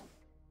Berlin, right?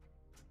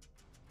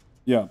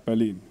 Yeah,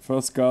 Berlin.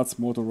 First Guards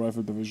Motor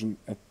Rifle Division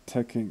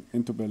attacking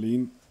into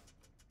Berlin.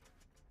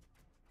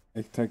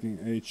 Attacking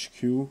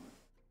HQ.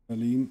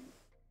 Berlin.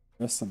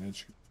 Western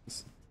HQ.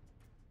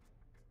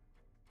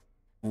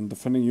 And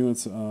defending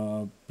units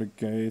are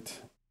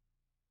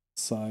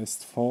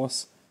brigade-sized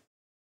force.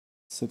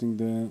 Sitting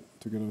there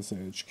together with the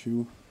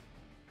HQ.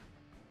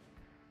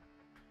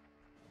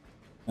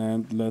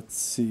 And let's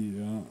see,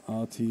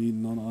 RT,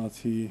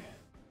 non-RT.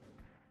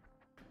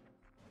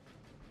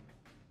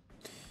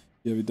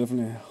 Yeah, we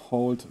definitely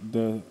hold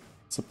the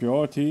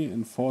superiority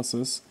in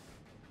forces,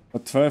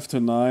 but 12 to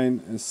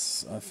 9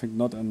 is, I think,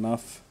 not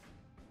enough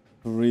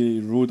to really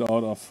root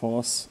out our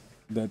force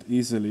that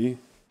easily.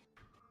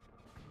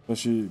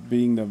 Especially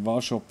being the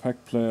Warsaw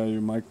Pact player, you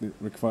might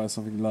require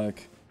something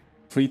like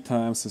 3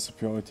 times the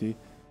superiority.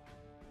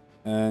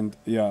 And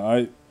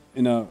yeah,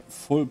 in a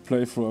full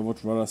playthrough, I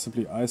would rather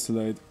simply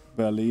isolate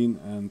Berlin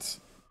and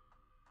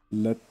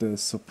let the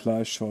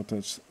supply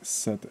shortage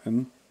set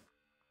in.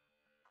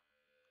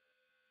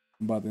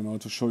 But in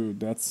order to show you,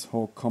 that's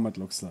how combat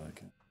looks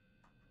like.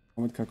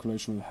 Combat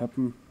calculation will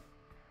happen.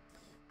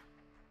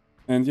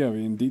 And yeah,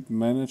 we indeed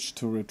managed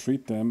to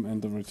retreat them,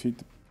 and the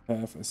retreat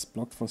path is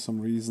blocked for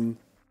some reason.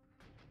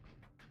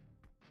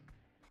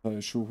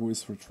 Not sure who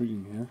is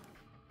retreating here.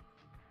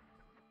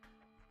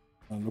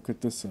 Look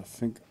at this, I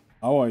think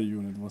our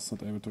unit was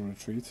not able to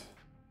retreat.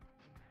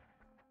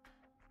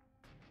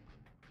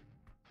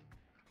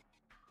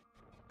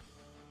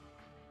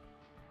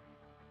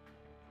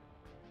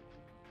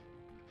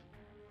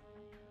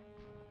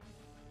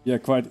 Yeah,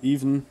 quite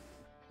even.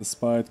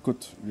 Despite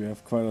good, we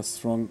have quite a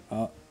strong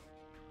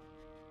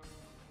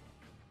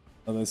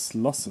there's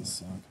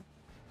losses. Okay.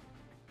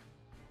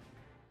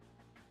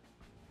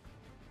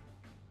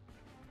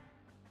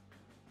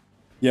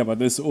 Yeah, but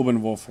this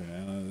urban warfare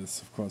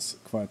is of course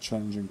quite a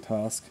challenging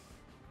task.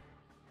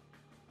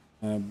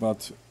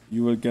 But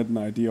you will get an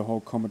idea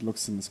how combat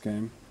looks in this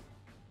game.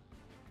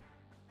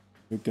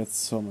 You get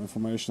some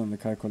information on the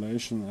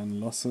calculation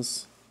and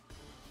losses.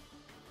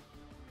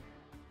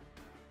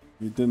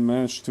 We didn't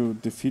manage to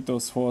defeat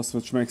those forces,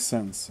 which makes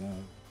sense.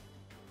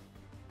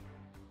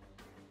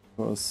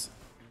 Because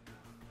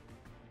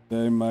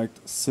they might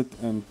sit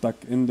and duck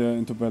in there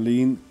into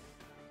Berlin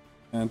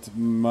and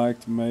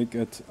might make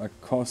it a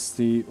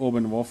costly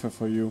urban warfare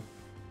for you.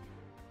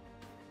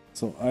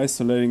 So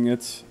isolating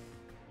it,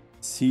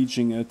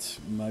 sieging it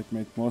might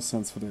make more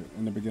sense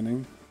in the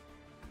beginning.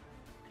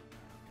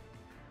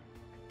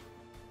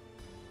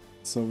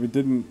 So we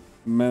didn't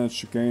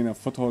manage to gain a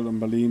foothold in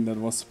Berlin that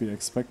was to be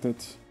expected.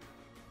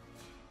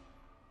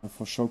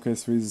 For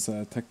showcase reasons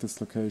I attacked this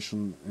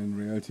location. In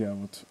reality I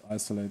would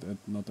isolate it,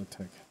 not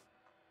attack.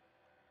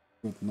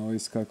 Good, now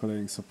he's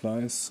calculating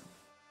supplies.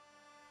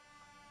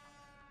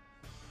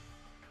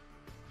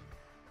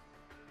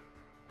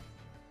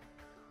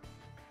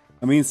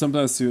 I mean,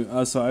 sometimes you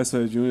also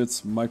isolated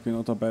units might be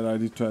not a bad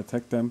idea to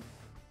attack them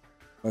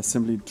by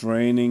simply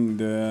draining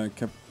their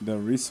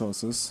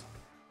resources.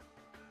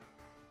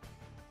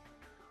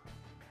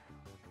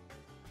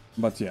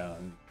 But yeah,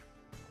 you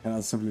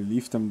cannot simply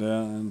leave them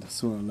there, and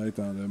sooner or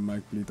later they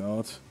might bleed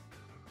out.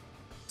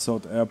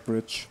 Sword air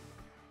bridge.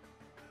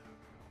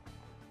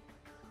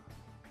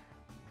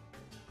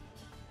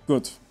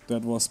 Good.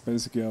 That was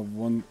basically a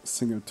one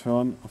single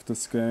turn of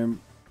this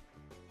game.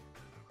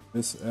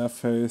 This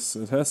airface,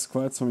 it has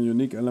quite some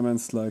unique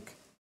elements, like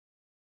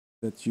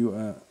that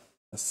you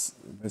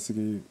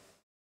basically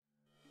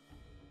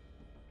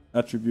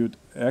attribute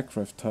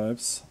aircraft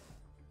types.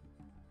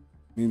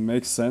 I mean,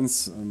 makes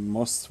sense.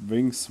 Most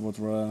wings would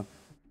rather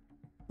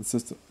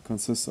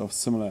consist of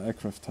similar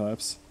aircraft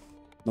types.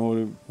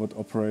 Nobody would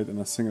operate in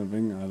a single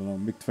wing. I don't know,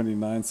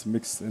 MiG-29s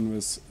mixed in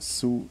with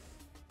Su-23s.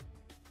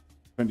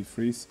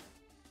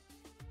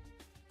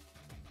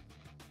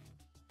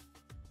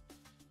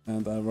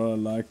 And I rather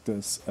like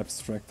this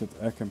abstracted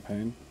air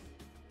campaign.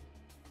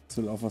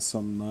 Still offers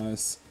some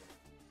nice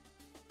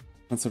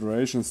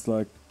considerations,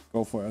 like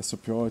go for air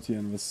superiority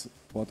and with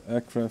what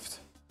aircraft.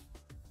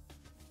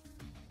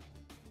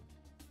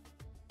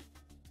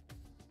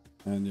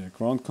 And yeah,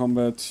 ground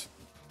combat.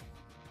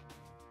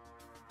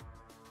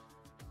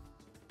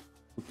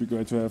 Would be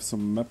great to have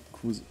some map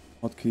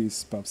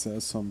hotkeys, perhaps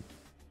there's some.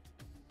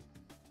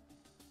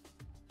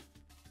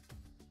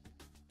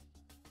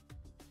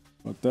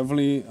 But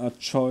definitely a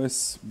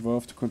choice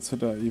worth to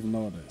consider even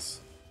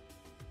nowadays.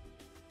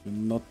 You're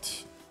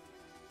not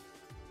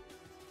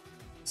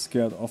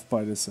scared off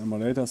by this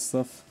emulator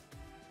stuff.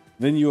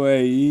 Win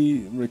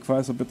UAE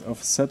requires a bit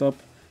of setup.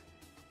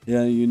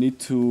 Yeah, you need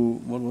to,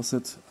 what was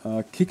it?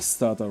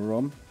 Kickstarter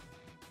ROM,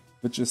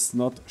 which is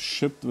not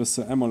shipped with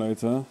the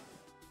emulator,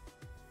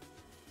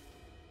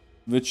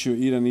 which you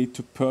either need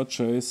to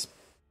purchase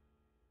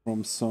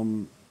from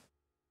some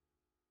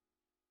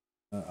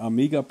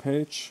Amiga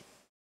page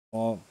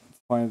or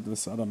find it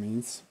with other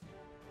means.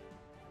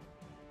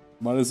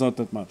 But it's not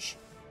that much.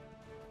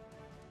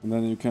 And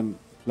then you can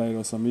play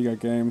those Amiga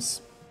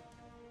games.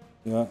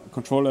 Yeah,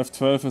 Control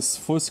F12 is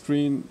full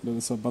screen. That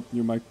is a button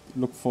you might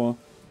look for.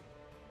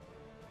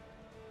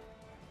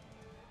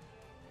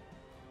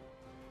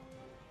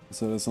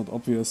 So that's not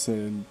obvious.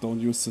 Don't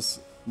use this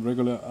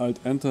regular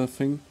Alt-Enter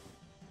thing.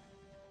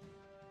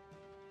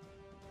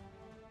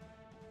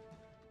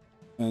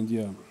 And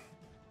yeah,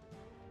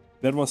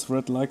 that was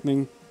Red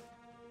Lightning.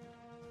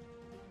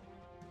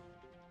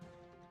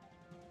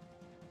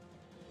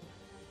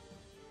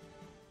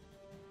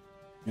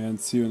 And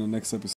see you in the next episode.